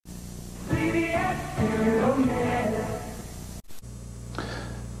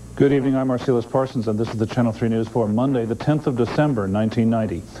Good evening, I'm Marcellus Parsons, and this is the Channel 3 News for Monday, the 10th of December,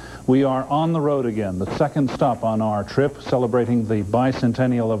 1990. We are on the road again, the second stop on our trip, celebrating the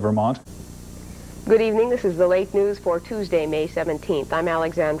bicentennial of Vermont. Good evening, this is the late news for Tuesday, May 17th. I'm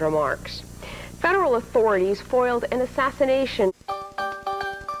Alexandra Marks. Federal authorities foiled an assassination.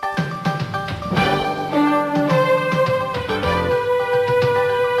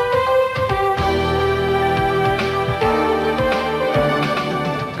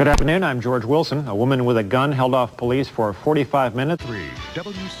 Good afternoon, I'm George Wilson. A woman with a gun held off police for 45 minutes.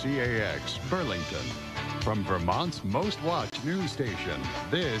 WCAX Burlington. From Vermont's most watched news station,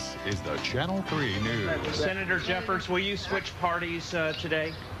 this is the Channel 3 News. Senator Jeffords, will you switch parties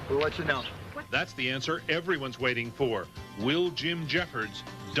today? We'll let you know. That's the answer everyone's waiting for. Will Jim Jeffords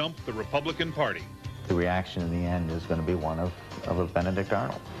dump the Republican Party? The reaction in the end is going to be one of a Benedict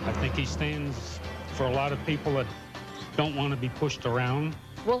Arnold. I think he stands for a lot of people that don't want to be pushed around.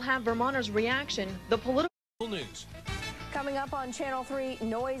 We'll have Vermonters' reaction, the political news. Coming up on Channel 3,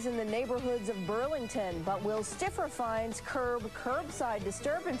 noise in the neighborhoods of Burlington, but will stiffer fines curb curbside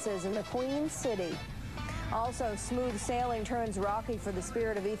disturbances in the Queen City? Also, smooth sailing turns rocky for the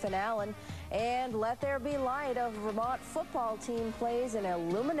spirit of Ethan Allen, and Let There Be Light, a Vermont football team plays an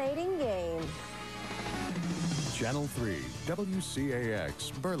illuminating game. Channel 3,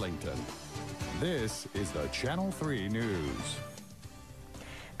 WCAX Burlington. This is the Channel 3 News.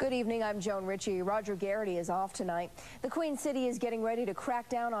 Good evening, I'm Joan Ritchie. Roger Garrity is off tonight. The Queen City is getting ready to crack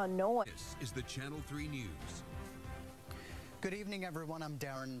down on noise. This is the Channel 3 News. Good evening, everyone. I'm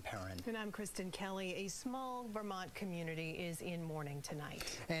Darren Perrin. And I'm Kristen Kelly. A small Vermont community is in mourning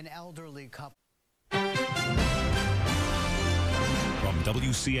tonight. An elderly couple. From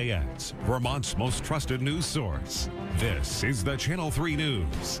WCAX, Vermont's most trusted news source, this is the Channel 3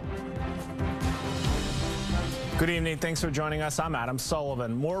 News. Good evening. Thanks for joining us. I'm Adam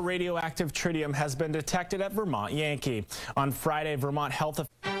Sullivan. More radioactive tritium has been detected at Vermont Yankee. On Friday, Vermont Health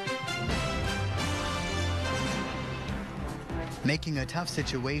Making a tough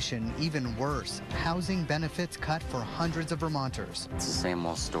situation even worse. Housing benefits cut for hundreds of Vermonters. It's the same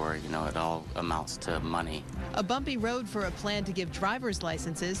old story, you know, it all amounts to money. A bumpy road for a plan to give driver's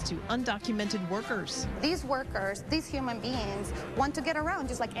licenses to undocumented workers. These workers, these human beings, want to get around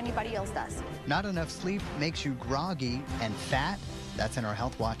just like anybody else does. Not enough sleep makes you groggy and fat. That's in our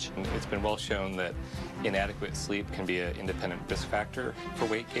Health Watch. It's been well shown that inadequate sleep can be an independent risk factor for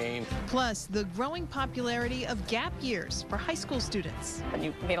weight gain. Plus, the growing popularity of gap years for high school students. And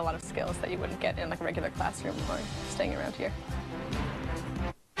you gain a lot of skills that you wouldn't get in like a regular classroom or staying around here.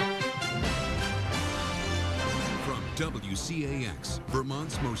 From WCAX,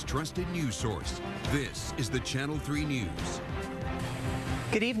 Vermont's most trusted news source, this is the Channel 3 News.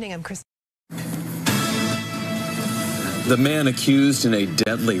 Good evening, I'm Kristen. The man accused in a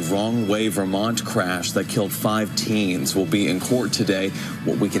deadly wrong-way Vermont crash that killed 5 teens will be in court today.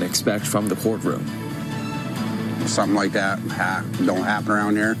 What we can expect from the courtroom. Something like that don't happen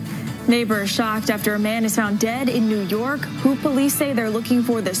around here. Neighbors shocked after a man is found dead in New York, who police say they're looking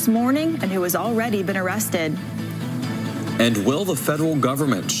for this morning and who has already been arrested. And will the federal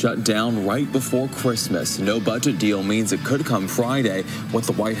government shut down right before Christmas? No budget deal means it could come Friday. What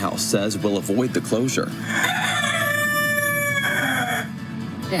the White House says will avoid the closure.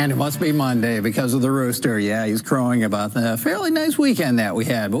 And it must be Monday because of the rooster. Yeah, he's crowing about the fairly nice weekend that we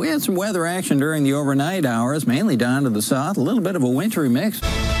had. But we had some weather action during the overnight hours, mainly down to the south. A little bit of a wintry mix.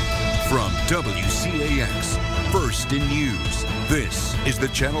 From WCAX, first in news, this is the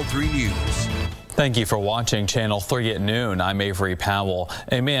Channel 3 News. Thank you for watching Channel 3 at noon. I'm Avery Powell.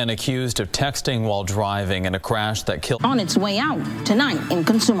 A man accused of texting while driving in a crash that killed. On its way out tonight in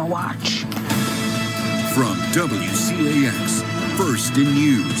Consumer Watch. From WCAX, first in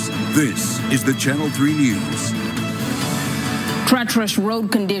news, this is the Channel 3 News. Treacherous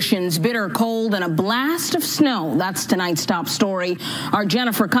road conditions, bitter cold, and a blast of snow. That's tonight's top story. Our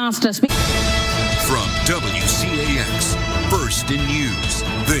Jennifer Costa speaks. From WCAX, first in news,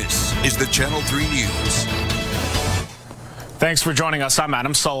 this is the Channel 3 News. Thanks for joining us. I'm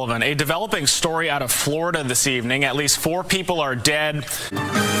Adam Sullivan. A developing story out of Florida this evening. At least 4 people are dead.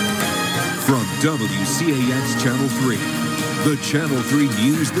 From WCAX Channel 3, the Channel 3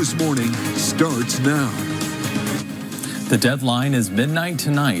 News this morning starts now. The deadline is midnight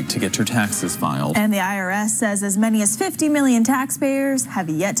tonight to get your taxes filed. And the IRS says as many as 50 million taxpayers have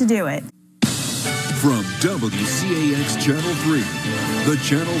yet to do it. From WCAX Channel 3, the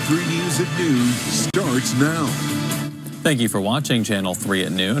Channel 3 News at noon starts now. Thank you for watching Channel 3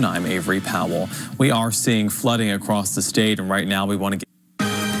 at noon. I'm Avery Powell. We are seeing flooding across the state, and right now we want to get...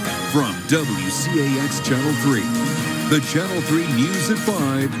 From WCAX Channel 3, the Channel 3 News at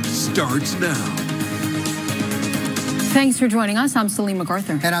 5 starts now. Thanks for joining us. I'm Celine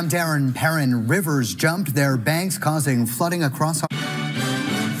MacArthur. And I'm Darren Perrin. Rivers jumped their banks, causing flooding across.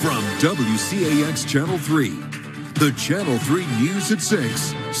 From WCAX Channel 3, the Channel 3 News at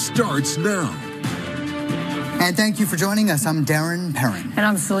 6 starts now. And thank you for joining us. I'm Darren Perrin. And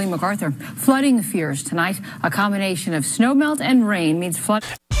I'm Celine MacArthur. Flooding fears tonight. A combination of snowmelt and rain means flood.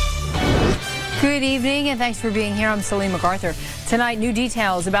 Good evening, and thanks for being here. I'm Celine MacArthur. Tonight, new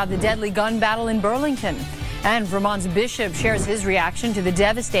details about the deadly gun battle in Burlington. And Vermont's bishop shares his reaction to the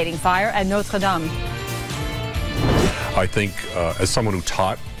devastating fire at Notre Dame. I think as someone who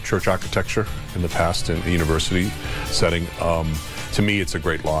taught church architecture in the past in a university setting, to me it's a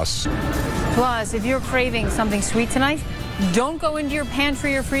great loss. Plus, if you're craving something sweet tonight, don't go into your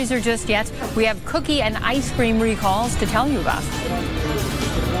pantry or freezer just yet. We have cookie and ice cream recalls to tell you about.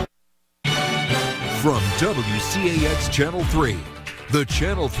 From WCAX Channel 3, the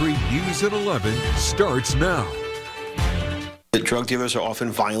Channel 3 News at 11 starts now. Drug dealers are often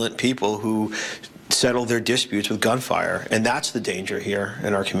violent people who settle their disputes with gunfire, and that's the danger here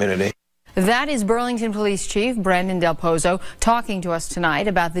in our community. That is Burlington Police Chief Brandon Del Pozo talking to us tonight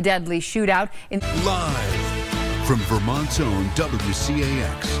about the deadly shootout in... Live from Vermont's own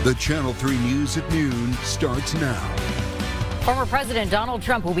WCAX, the Channel 3 News at noon starts now. Former President Donald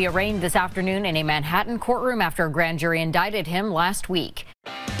Trump will be arraigned this afternoon in a Manhattan courtroom after a grand jury indicted him last week.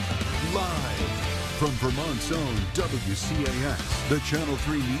 Live from Vermont's own WCAX, the Channel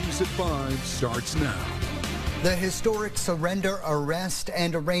 3 News at 5 starts now. The historic surrender, arrest,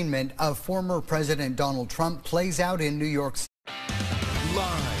 and arraignment of former President Donald Trump plays out in New York City.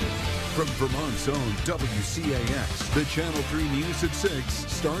 Live from Vermont's own WCAX, the Channel 3 News at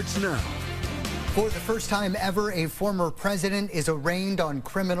 6 starts now. For the first time ever, a former president is arraigned on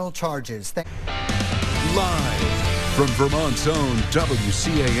criminal charges. Live from Vermont's own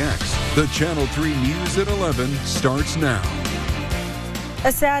WCAX, the Channel 3 News at 11 starts now.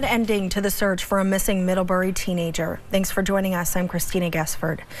 A sad ending to the search for a missing Middlebury teenager. Thanks for joining us. I'm Christina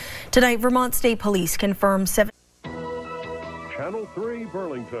Gesford. Tonight, Vermont State Police confirmed 7. Channel 3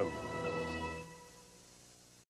 Burlington.